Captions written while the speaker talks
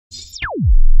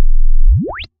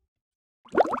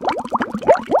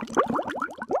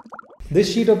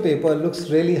This sheet of paper looks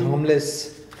really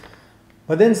harmless,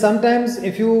 but then sometimes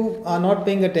if you are not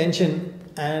paying attention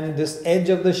and this edge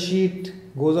of the sheet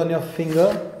goes on your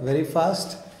finger very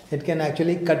fast, it can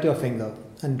actually cut your finger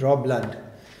and draw blood.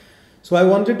 So I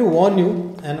wanted to warn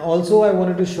you, and also I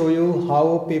wanted to show you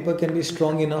how paper can be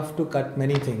strong enough to cut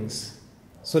many things.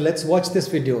 So let's watch this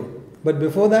video. But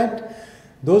before that,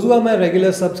 those who are my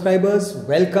regular subscribers,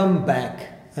 welcome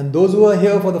back. And those who are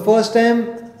here for the first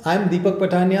time, I'm Deepak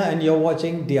Patania and you're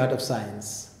watching The Art of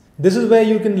Science. This is where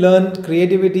you can learn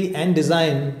creativity and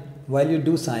design while you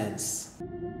do science.